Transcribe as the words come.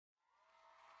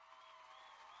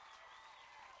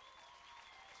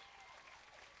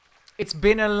It's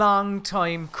been a long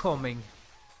time coming,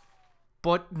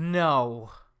 but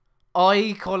now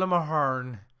I, Colm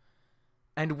Ahern,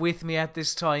 and with me at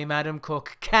this time, Adam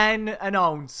Cook, can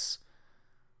announce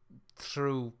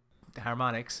through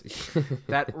Harmonix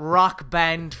that Rock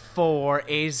Band 4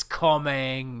 is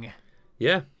coming.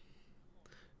 Yeah.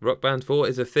 Rock Band 4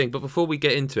 is a thing. But before we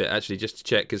get into it, actually, just to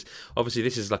check, because obviously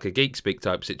this is like a Geek Speak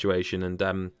type situation,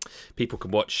 and people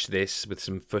can watch this with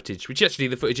some footage, which actually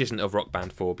the footage isn't of Rock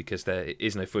Band 4 because there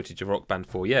is no footage of Rock Band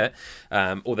 4 yet,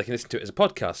 or they can listen to it as a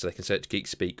podcast, so they can search Geek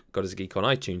Speak, God is a Geek on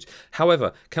iTunes.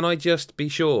 However, can I just be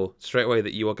sure straight away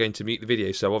that you are going to mute the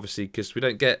video? So obviously, because we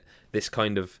don't get this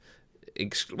kind of,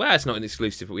 well, it's not an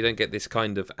exclusive, but we don't get this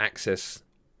kind of access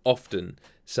often.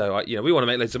 So, we want to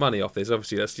make loads of money off this.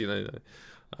 Obviously, that's,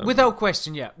 Without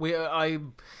question, yeah.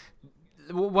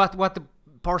 What the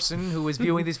person who is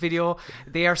viewing this video,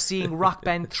 they are seeing Rock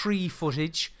Band 3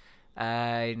 footage,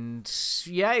 and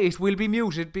yeah, it will be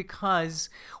muted because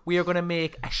we are going to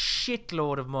make a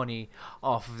shitload of money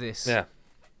off of this. Yeah.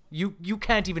 You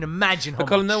can't even imagine how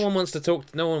Colin, much. no one wants to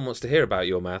talk. No one wants to hear about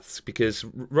your maths because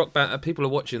Rock Band. People are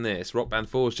watching this. Rock Band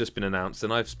 4 has just been announced,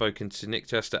 and I've spoken to Nick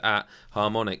Chester at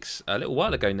Harmonix a little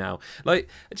while ago now. Like,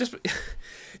 just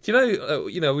do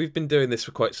you know, we've been doing this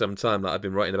for quite some time. Like, I've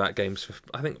been writing about games for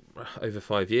I think over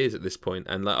 5 years at this point,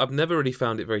 and like I've never really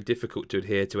found it very difficult to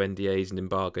adhere to NDAs and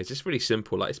embargoes. It's really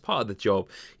simple. Like, it's part of the job.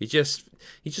 You just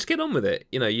get on with it.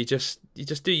 You just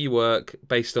do your work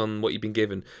based on what you've been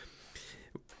given.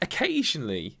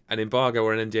 Occasionally an embargo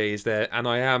or an NDA is there, and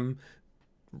I am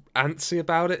antsy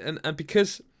about it, and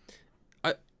because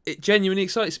it genuinely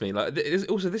excites me. Like,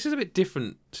 also, this is a bit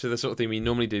different to the sort of thing we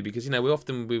normally do because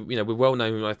we're well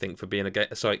known, I think, for being a game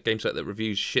site that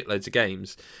reviews shitloads of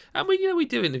games, and we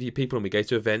do interview people and we go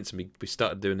to events and we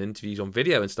started doing interviews on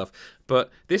video and stuff. But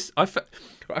this,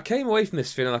 I came away from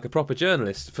this feeling like a proper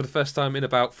journalist for the first time in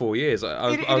about 4 years.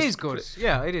 It is good.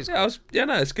 Yeah, it is. Yeah,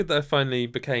 it's good that I finally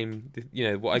became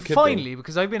what I could. Finally,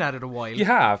 because I've been at it a while. You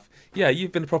have. Yeah,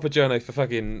 you've been a proper journo for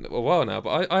fucking a while now,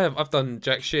 but I've done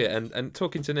jack shit, and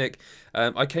talking to Nick,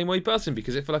 I came away buzzing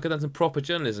because it felt like I'd done some proper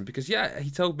journalism, because he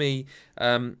told me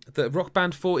that Rock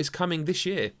Band 4 is coming this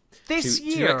year. To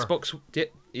Xbox, to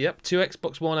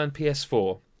Xbox One and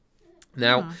PS4.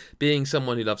 Now, being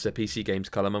someone who loves their PC games,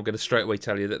 Colm, I'm going to straight away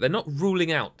tell you that they're not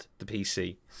ruling out the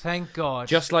PC. Thank God.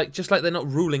 Just like they're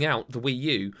not ruling out the Wii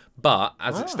U, but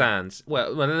as it stands,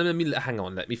 well,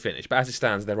 let me finish. But as it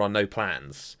stands, there are no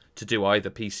plans to do either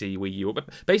PC, Wii U. But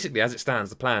basically, as it stands,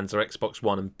 the plans are Xbox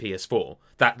One and PS4.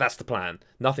 That's the plan.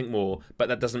 Nothing more. But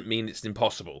that doesn't mean it's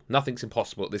impossible. Nothing's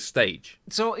impossible at this stage.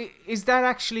 So is that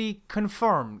actually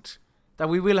confirmed, that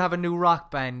we will have a new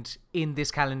Rock Band in this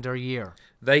calendar year?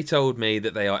 They told me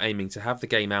that they are aiming to have the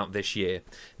game out this year.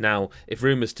 Now, if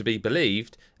rumours to be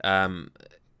believed,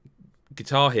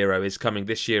 Guitar Hero is coming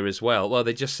this year as well. Well,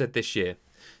 they just said this year.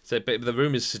 So, but the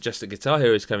rumours suggest that Guitar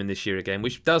Hero is coming this year again,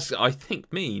 which does, I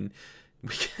think, mean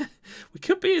we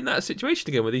could be in that situation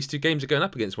again where these two games are going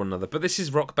up against one another. But this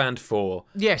is Rock Band 4.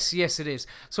 Yes, it is.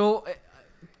 So,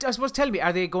 I suppose, tell me,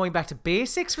 are they going back to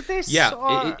basics with this? Yeah.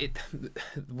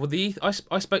 I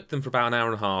spoke to them for about an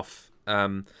hour and a half.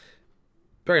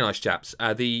 Very nice chaps.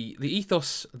 The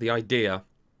ethos, the idea,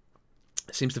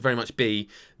 seems to very much be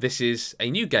this is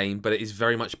a new game, but it is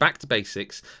very much back to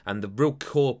basics, and the real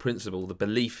core principle, the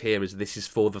belief here is this is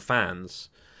for the fans,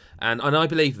 and I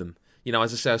believe them.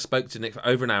 As I say, I spoke to Nick for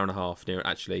over an hour and a half near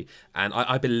actually, and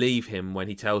I believe him when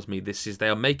he tells me they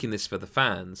are making this for the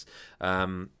fans.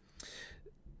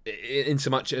 In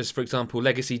so much as, for example,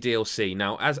 legacy DLC.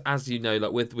 Now, as you know,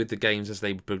 like with the games as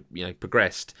they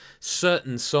progressed,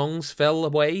 certain songs fell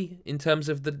away in terms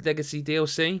of the legacy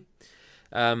DLC.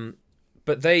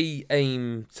 But they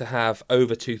aim to have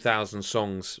over 2,000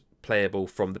 songs playable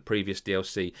from the previous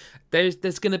DLC.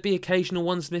 There's going to be occasional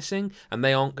ones missing, and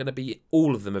they aren't going to be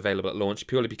all of them available at launch,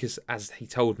 purely because, as he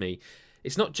told me,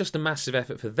 it's not just a massive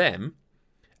effort for them.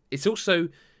 It's also,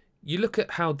 you look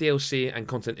at how DLC and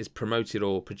content is promoted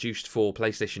or produced for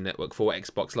PlayStation Network, for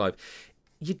Xbox Live,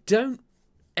 you don't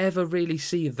ever really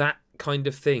see that kind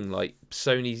of thing, like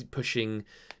Sony pushing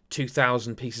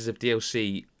 2,000 pieces of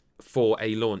DLC for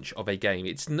a launch of a game.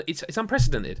 It's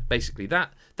unprecedented, basically.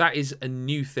 That is a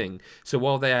new thing. So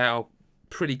while they are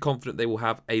pretty confident they will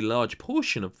have a large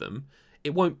portion of them,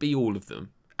 it won't be all of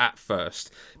them at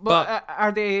first. But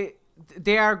are they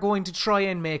are going to try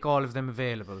and make all of them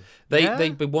available? They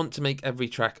want to make every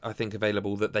track, I think,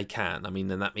 available that they can. I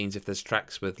mean, and that means if there's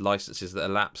tracks with licenses that are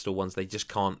lapsed or ones they just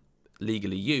can't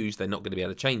legally used, they're not going to be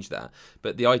able to change that.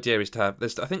 But the idea is to have,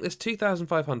 I think there's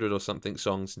 2,500 or something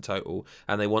songs in total,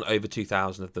 and they want over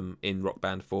 2,000 of them in Rock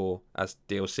Band 4 as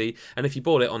DLC. And if you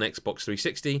bought it on Xbox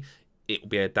 360, it will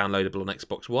be downloadable on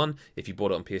Xbox One. If you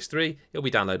bought it on PS3, it'll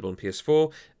be downloadable on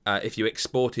PS4. If you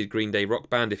exported Green Day Rock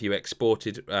Band, if you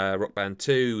exported Rock Band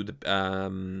 2,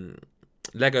 the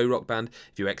Lego Rock Band,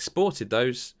 if you exported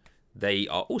those, they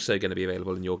are also going to be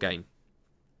available in your game.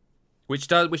 Which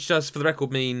does, for the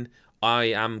record, mean I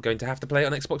am going to have to play it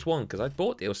on Xbox One, because I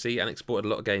bought DLC and exported a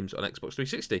lot of games on Xbox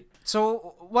 360.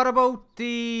 So what about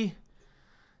the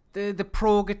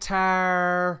Pro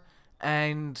Guitar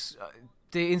and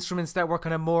the instruments that were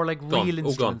kind of more like real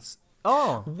instruments?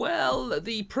 Oh. Well,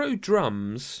 the Pro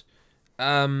Drums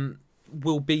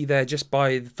will be there just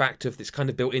by the fact of it's kind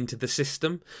of built into the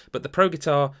system. But the Pro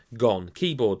Guitar, gone.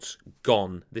 Keyboards,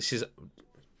 gone.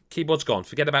 Keyboards gone.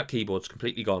 Forget about keyboards.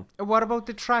 Completely gone. What about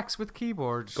the tracks with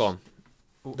keyboards? Gone.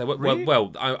 Really?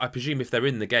 Well, I presume if they're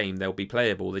in the game, they'll be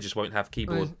playable. They just won't have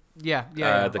keyboard.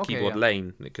 Keyboard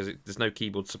lane, because there's no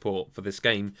keyboard support for this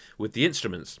game with the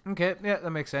instruments. Okay, yeah,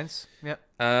 that makes sense. Yeah.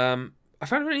 I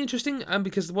found it really interesting,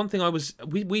 because the one thing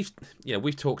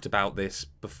we've talked about this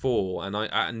before, and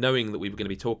I knowing that we were going to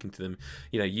be talking to them,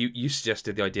 you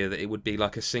suggested the idea that it would be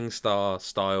like a SingStar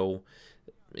style.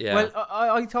 Yeah. Well,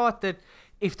 I thought that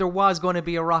if there was going to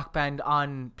be a Rock Band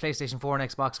on PlayStation 4 and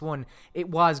Xbox One, it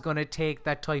was going to take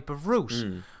that type of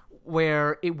route,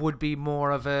 where it would be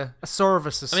more of a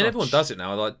service as such. Everyone does it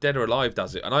now. Like Dead or Alive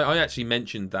does it, and I actually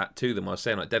mentioned that to them. I was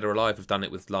saying like Dead or Alive have done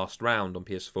it with Last Round on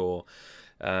PS4.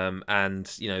 And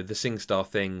the SingStar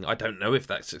thing, I don't know if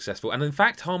that's successful. And in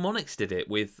fact, Harmonix did it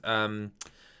with one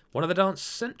of the Dance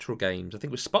Central games. I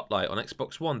think it was Spotlight on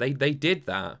Xbox One. They did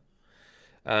that,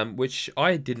 which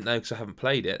I didn't know because I haven't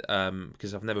played it.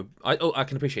 Because I've never. I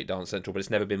can appreciate Dance Central, but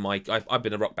it's never been my. I've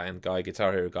been a Rock Band guy,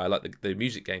 Guitar Hero guy. I like the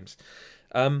music games.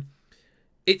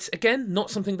 It's again not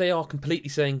something they are completely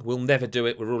saying we'll never do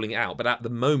it. We're ruling it out. But at the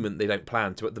moment, they don't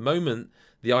plan to. At the moment,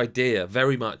 the idea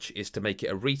very much is to make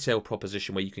it a retail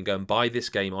proposition where you can go and buy this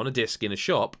game on a disc in a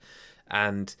shop,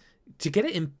 and to get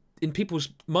it in people's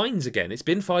minds again. It's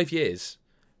been 5 years.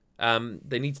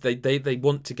 They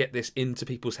want to get this into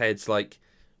people's heads, like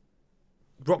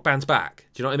Rock Band's back.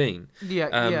 Do you know what I mean?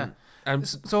 Yeah, yeah. And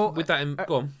so with that,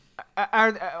 go on.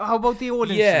 How about the old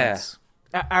instruments?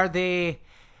 Are they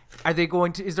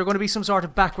going to? Is there going to be some sort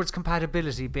of backwards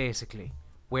compatibility, basically,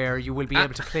 where you will be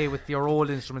able to play with your old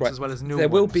instruments as well as new ones? There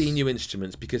will be new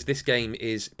instruments, because this game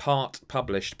is part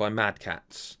published by Mad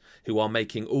Catz, who are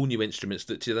making all new instruments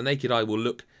that to the naked eye will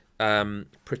look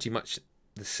pretty much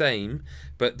the same,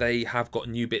 but they have got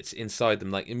new bits inside them.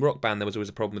 Like in Rock Band, there was always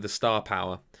a problem with the star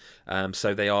power.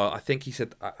 So they are, I think he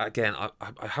said, again,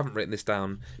 I haven't written this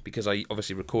down because I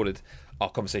obviously recorded our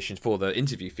conversation for the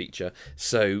interview feature,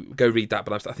 so go read that,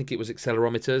 but I think it was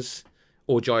accelerometers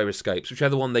or gyroscopes,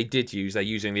 whichever one they did use. They're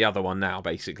using the other one now,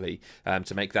 basically,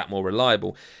 to make that more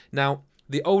reliable. Now,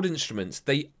 the old instruments,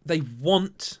 they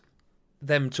want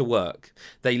them to work.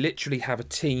 They literally have a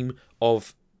team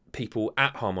of people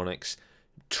at Harmonix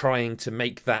trying to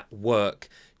make that work,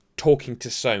 talking to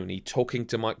Sony, talking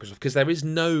to Microsoft, because there is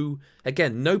no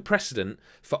precedent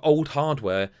for old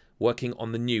hardware working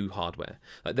on the new hardware.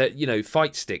 Like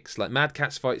fight sticks, like Mad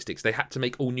Catz fight sticks, they had to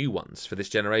make all new ones for this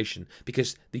generation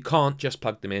because you can't just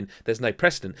plug them in. There's no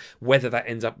precedent. Whether that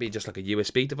ends up being just like a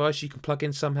USB device you can plug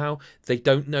in somehow, they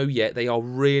don't know yet. They are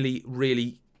really,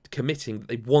 really committing.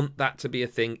 They want that to be a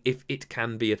thing if it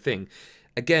can be a thing.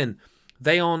 Again,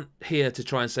 they aren't here to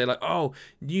try and say like, oh,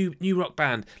 new Rock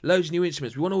Band, loads of new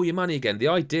instruments, we want all your money again. The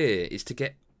idea is to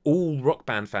get all Rock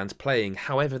Band fans playing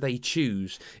however they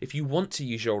choose. If you want to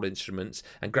use your old instruments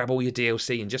and grab all your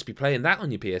DLC and just be playing that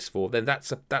on your PS4, then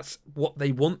that's what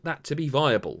they want, that to be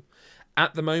viable.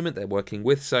 At the moment, they're working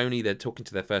with Sony. They're talking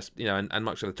to their first, and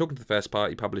Microsoft. They're talking to the first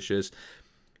party publishers.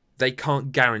 They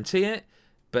can't guarantee it,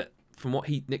 but from what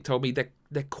Nick told me,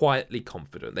 they're quietly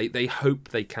confident. They hope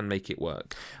they can make it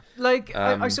work. Like,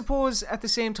 I suppose at the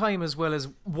same time, as well as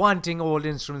wanting old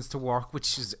instruments to work,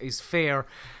 which is fair,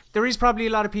 there is probably a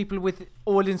lot of people with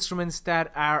old instruments that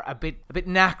are a bit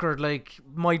knackered. Like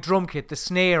my drum kit, the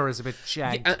snare is a bit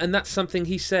shagged. Yeah, and that's something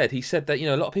he said. He said that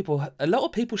a lot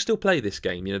of people still play this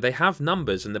game. They have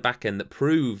numbers in the back end that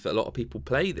prove that a lot of people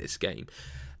play this game.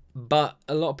 But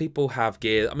a lot of people have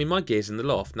gear. I mean, my gear's in the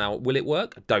loft. Now, will it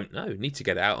work? I don't know. Need to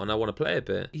get it out and I want to play a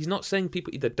bit. He's not saying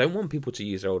people either don't want people to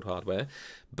use their old hardware,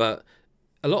 but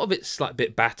a lot of it's like a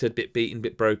bit battered, bit beaten,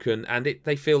 bit broken, and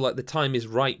they feel like the time is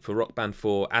right for Rock Band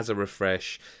 4 as a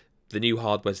refresh. The new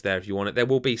hardware's there if you want it. There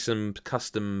will be some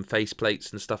custom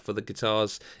faceplates and stuff for the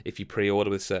guitars if you pre-order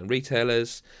with certain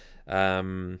retailers.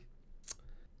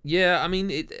 Yeah, I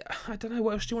mean, I don't know,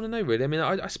 what else do you want to know, really? I mean,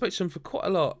 I spoke to him for quite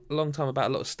a long time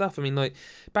about a lot of stuff. I mean, like,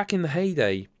 back in the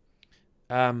heyday,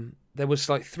 there was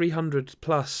like 300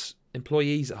 plus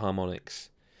employees at Harmonix.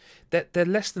 They're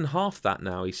less than half that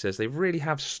now, he says. They really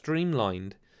have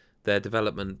streamlined their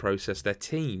development process, their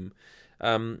team.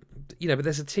 But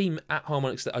there's a team at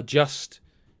Harmonix that are just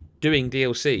doing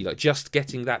DLC, like just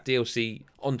getting that DLC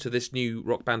onto this new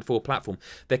Rock Band 4 platform.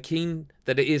 They're keen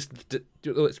that it's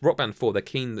Rock Band 4. They're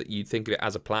keen that you think of it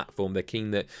as a platform. They're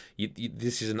keen that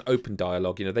this is an open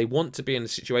dialogue. They want to be in a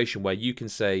situation where you can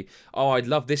say, "Oh, I'd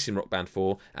love this in Rock Band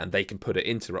 4," and they can put it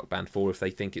into Rock Band 4 if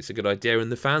they think it's a good idea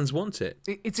and the fans want it.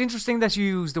 It's interesting that you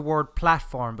use the word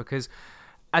platform, because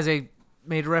as I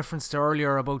made reference to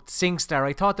earlier about SingStar,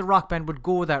 I thought the Rock Band would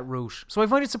go that route. So I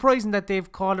find it surprising that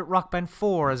they've called it Rock Band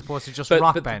 4 as opposed to just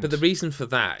Rock Band. But the reason for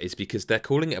that is because they're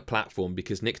calling it a platform,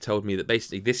 because Nick told me that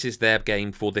basically this is their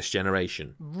game for this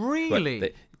generation. Really?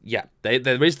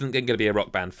 There isn't going to be a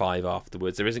Rock Band 5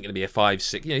 afterwards. There isn't going to be a 5,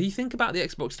 6. You think about the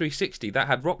Xbox 360, that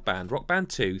had Rock Band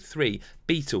 2, 3,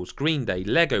 Beatles, Green Day,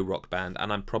 Lego Rock Band,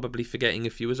 and I'm probably forgetting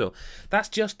a few as well. That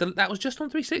was just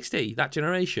on 360, that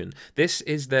generation. This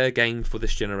is their game for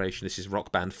this generation. This is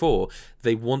Rock Band 4.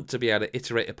 They want to be able to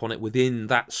iterate upon it within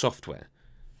that software.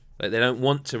 Like, they don't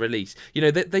want to release.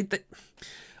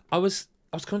 I was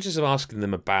conscious of asking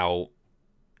them about,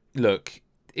 look,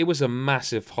 it was a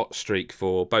massive hot streak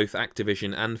for both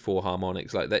Activision and for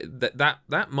Harmonix. Like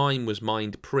that mine was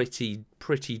mined pretty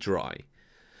dry.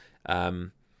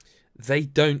 They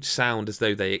don't sound as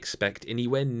though they expect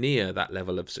anywhere near that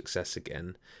level of success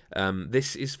again.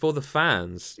 This is for the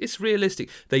fans. It's realistic.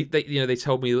 They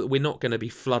told me that we're not going to be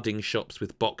flooding shops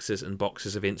with boxes and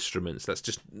boxes of instruments.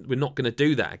 We're not going to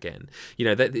do that again.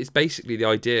 It's basically the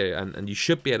idea, and you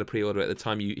should be able to pre-order at the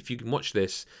time. If you can watch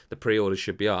this, the pre-orders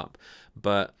should be up.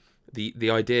 But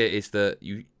the idea is that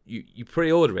you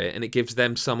pre-order it, and it gives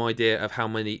them some idea of how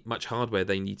much hardware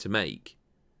they need to make.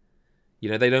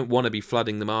 They don't want to be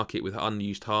flooding the market with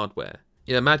unused hardware.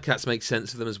 Mad Catz makes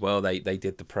sense of them as well. They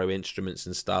did the pro instruments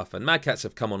and stuff, and Mad Catz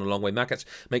have come on a long way. Mad Catz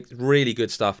make really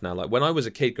good stuff now. Like, when I was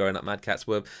a kid growing up, Mad Catz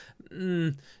were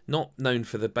not known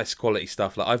for the best quality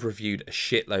stuff. Like, I've reviewed a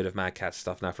shitload of Mad Catz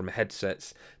stuff now, from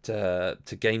headsets to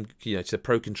game, to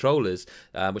pro controllers,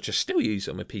 which I still use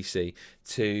on my PC,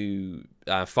 to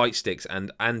fight sticks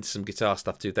and some guitar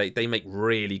stuff too. They make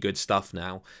really good stuff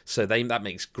now, so that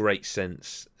makes great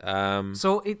sense.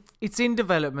 So it's in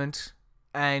development,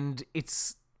 and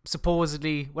it's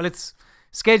supposedly, it's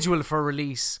scheduled for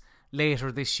release later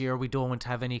this year. We don't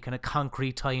have any kind of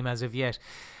concrete time as of yet,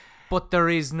 but there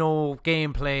is no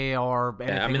gameplay or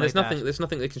anything. Yeah, I mean, there's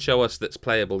nothing they can show us that's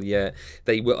playable yet.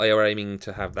 They are aiming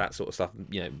to have that sort of stuff,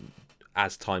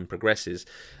 as time progresses.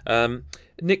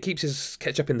 Nick keeps his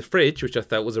ketchup in the fridge, which I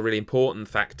thought was a really important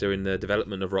factor in the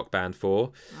development of Rock Band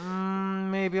 4.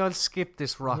 Maybe I'll skip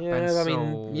this Rock Band. Yeah, I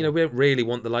mean, we don't really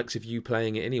want the likes of you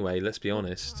playing it anyway, let's be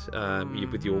honest,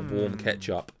 with your warm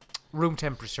ketchup. Room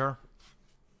temperature.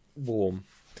 Warm.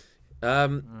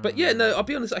 But yeah, no, I'll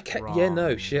be honest,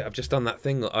 I've just done that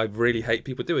thing that I really hate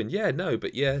people doing.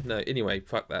 Anyway,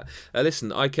 fuck that.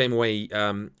 Listen, I came away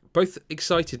both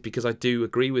excited, because I do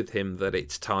agree with him that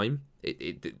it's time.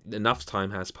 Enough time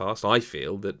has passed. I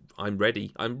feel that I'm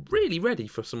ready. I'm really ready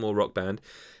for some more Rock Band.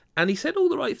 And he said all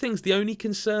the right things. The only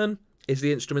concern is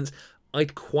the instruments.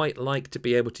 I'd quite like to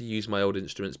be able to use my old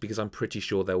instruments, because I'm pretty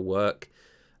sure they'll work.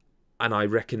 And I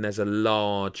reckon there's a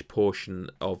large portion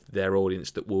of their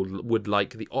audience that would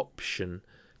like the option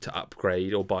to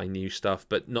upgrade or buy new stuff,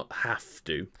 but not have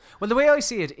to. Well, the way I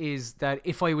see it is that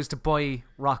if I was to buy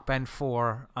Rock Band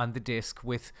 4 on the disc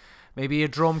with maybe a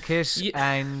drum kit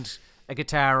and a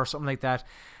guitar or something like that,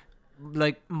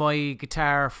 like my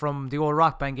guitar from the old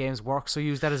Rock Band games works, so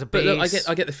use that as a base. But look,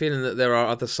 I get the feeling that there are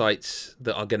other sites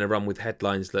that are going to run with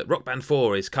headlines that Rock Band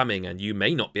 4 is coming and you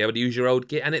may not be able to use your old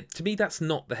gear. And to me, that's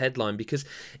not the headline, because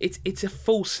it's a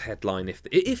false headline.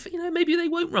 If maybe they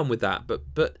won't run with that,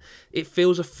 but it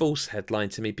feels a false headline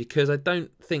to me, because I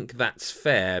don't think that's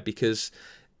fair. Because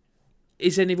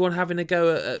is anyone having a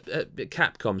go at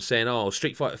Capcom saying, "Oh,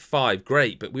 Street Fighter 5,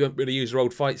 great, but we won't really use our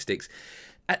old fight sticks"?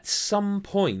 At some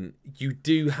point, you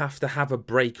do have to have a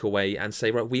breakaway and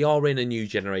say, right, we are in a new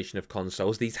generation of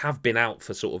consoles. These have been out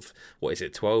for sort of,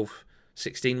 12,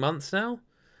 16 months now?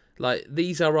 Like,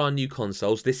 these are our new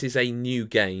consoles. This is a new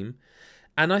game.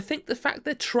 And I think the fact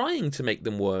they're trying to make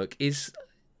them work is,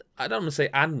 I don't want to say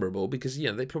admirable, because,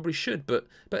 they probably should. But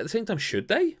at the same time, should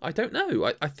they? I don't know.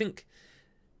 I think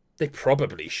they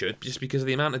probably should, just because of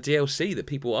the amount of DLC that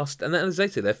people are... And as they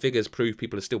say, their figures prove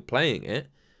people are still playing it.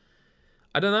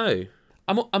 I don't know.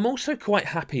 I'm also quite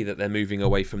happy that they're moving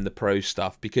away from the pro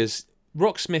stuff, because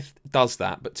Rocksmith does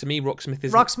that, but to me,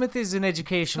 Rocksmith is an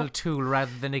educational tool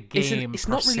rather than a game. It's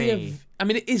not really I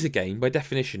mean, it is a game by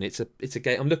definition. It's a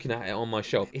game. I'm looking at it on my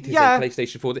shelf. It is a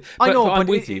PlayStation 4. But I'm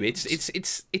with you.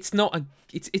 It's not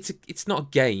a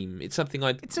game. It's something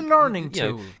It's a learning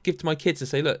tool. Give to my kids and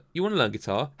say, look, you want to learn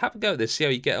guitar? Have a go at this. See how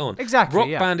you get on. Exactly. Rock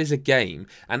Band is a game,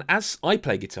 and as I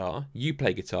play guitar, you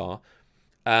play guitar.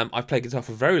 I've played guitar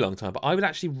for a very long time, but I would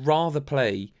actually rather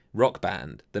play Rock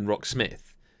Band than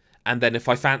Rocksmith. And then if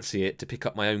I fancy it, to pick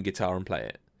up my own guitar and play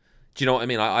it. Do you know what I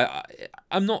mean?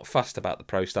 I'm not fussed about the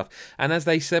pro stuff. And as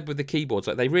they said with the keyboards,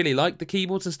 like, they really liked the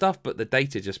keyboards and stuff, but the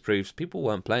data just proves people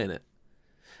weren't playing it.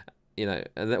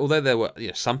 And although there were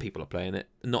some people are playing it,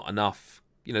 not enough.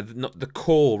 Not the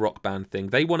core Rock Band thing.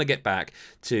 They want to get back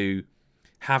to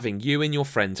having you and your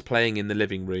friends playing in the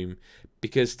living room.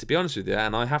 Because, to be honest with you,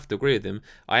 and I have to agree with him,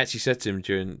 I actually said to him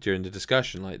during the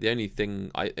discussion, like, the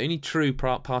only true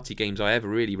party games I ever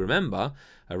really remember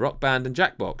are Rock Band and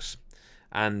Jackbox,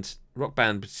 and Rock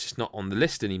Band was just not on the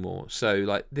list anymore. So,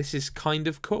 like, this is kind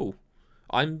of cool.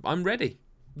 I'm ready.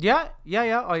 Yeah.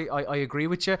 I agree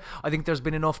with you. I think there's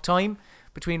been enough time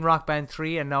between Rock Band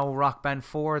 3 and now Rock Band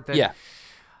 4 that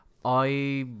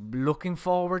I'm looking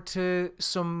forward to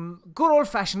some good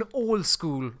old-fashioned,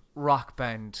 old-school Rock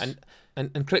Band.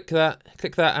 And click that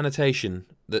annotation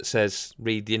that says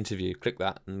read the interview. Click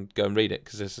that and go and read it,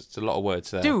 because there's a lot of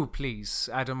words there. Do, please.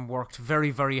 Adam worked very,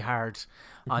 very hard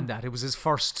on that. It was his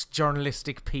first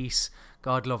journalistic piece.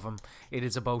 God love him. It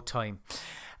is about time.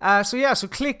 So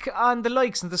click on the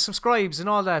likes and the subscribes and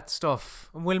all that stuff,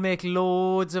 and we'll make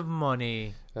loads of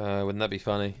money. Wouldn't that be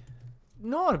funny?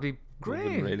 No, it'd be great. It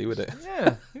wouldn't really, would it?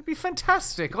 Yeah, it'd be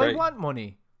fantastic. I want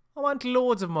money. I want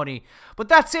loads of money. But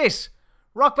that's it.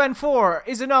 Rock Band 4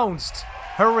 is announced.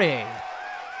 Hooray.